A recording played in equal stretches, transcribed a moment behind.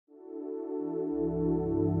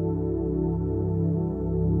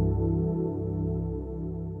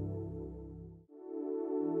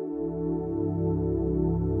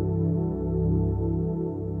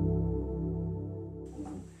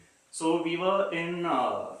So we were in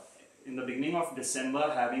the beginning of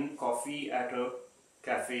December having coffee at a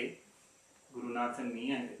cafe, Gurunath and me,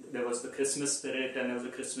 and there was the Christmas spirit and there was a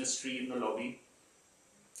Christmas tree in the lobby.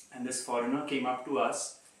 And this foreigner came up to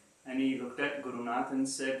us and he looked at Gurunath and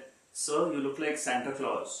said, "Sir, you look like Santa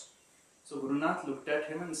Claus." So Gurunath looked at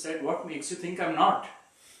him and said, "What makes you think I'm not?"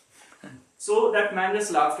 So that man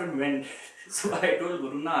just laughed and went. So I told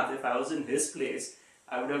Gurunath, if I was in his place,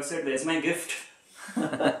 I would have said, "Where's my gift?"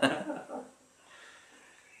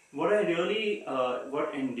 What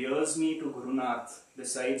endears me to Gurunath,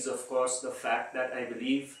 besides of course the fact that I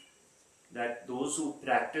believe that those who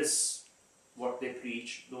practice what they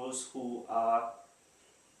preach, those who are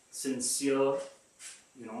sincere,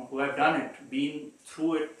 who have done it, been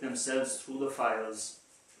through it themselves, through the fires,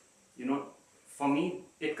 for me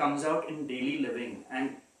it comes out in daily living, and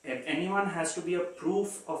anyone has to be a proof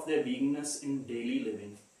of their beingness in daily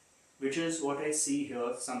living, which is what I see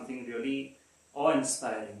here, something really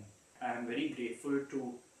awe-inspiring. I am very grateful to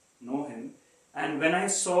know him. And when I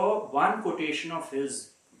saw one quotation of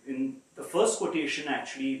his, in the first quotation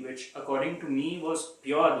actually, which according to me was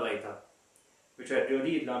pure Advaita, which I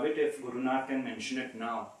really love it if Gurunath can mention it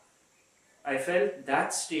now. I felt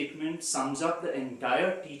that statement sums up the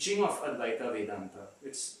entire teaching of Advaita Vedanta.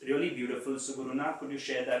 It's really beautiful. So Gurunath, could you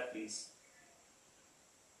share that please?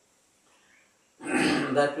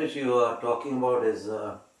 That which you are talking about is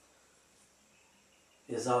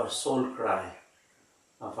our soul cry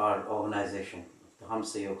of our organization, the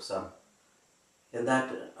Hamsa Yog Sangh. In that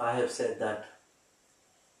I have said that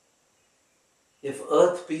if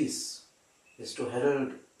earth peace is to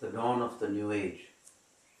herald the dawn of the new age,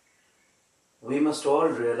 we must all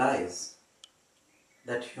realize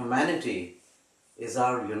that humanity is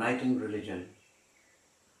our uniting religion,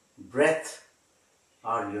 breath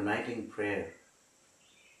our uniting prayer,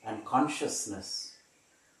 and consciousness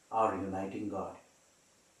our uniting God.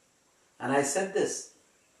 And I said this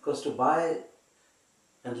because to by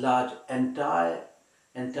and large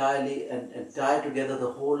entirely and tie together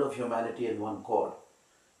the whole of humanity in one chord.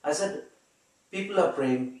 I said people are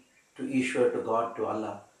praying to Ishwar, to God, to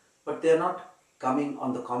Allah, but they are not coming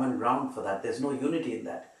on the common ground for that. There's no unity in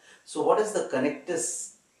that. So what is the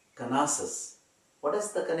connectus canasis? What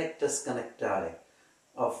is the connectus connectare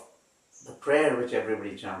of the prayer which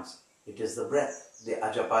everybody chants? It is the breath, the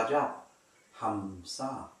ajapajap,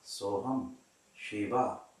 hamsa, soham,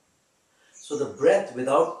 shiva. So the breath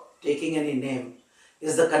without taking any name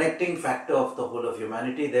is the connecting factor of the whole of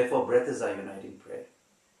humanity. Therefore breath is our uniting prayer.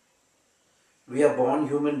 We are born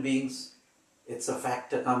human beings. It's a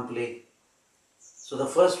fait accompli. So the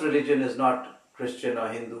first religion is not Christian or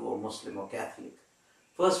Hindu or Muslim or Catholic.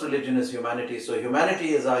 First religion is humanity. So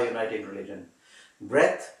humanity is our uniting religion.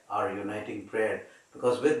 Breath, our uniting prayer.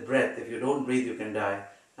 Because with breath, if you don't breathe, you can die.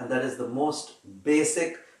 And that is the most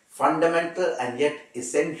basic, fundamental and yet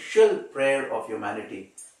essential prayer of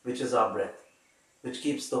humanity, which is our breath, which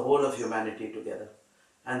keeps the whole of humanity together.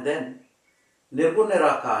 And then Nirgun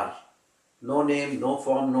Nirakar, no name, no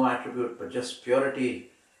form, no attribute, but just purity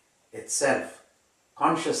itself,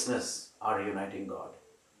 consciousness, our uniting God.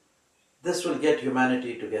 This will get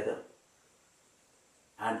humanity together.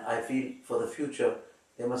 And I feel for the future,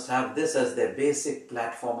 they must have this as their basic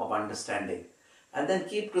platform of understanding. And then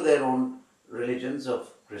keep to their own religions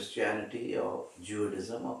of Christianity or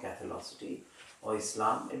Judaism or Catholicity or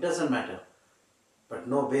Islam. It doesn't matter. But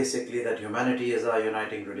know basically that humanity is our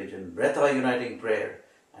uniting religion, breath our uniting prayer,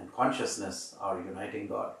 and consciousness our uniting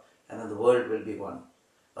God. And then the world will be one.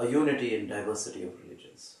 A unity in diversity of religion.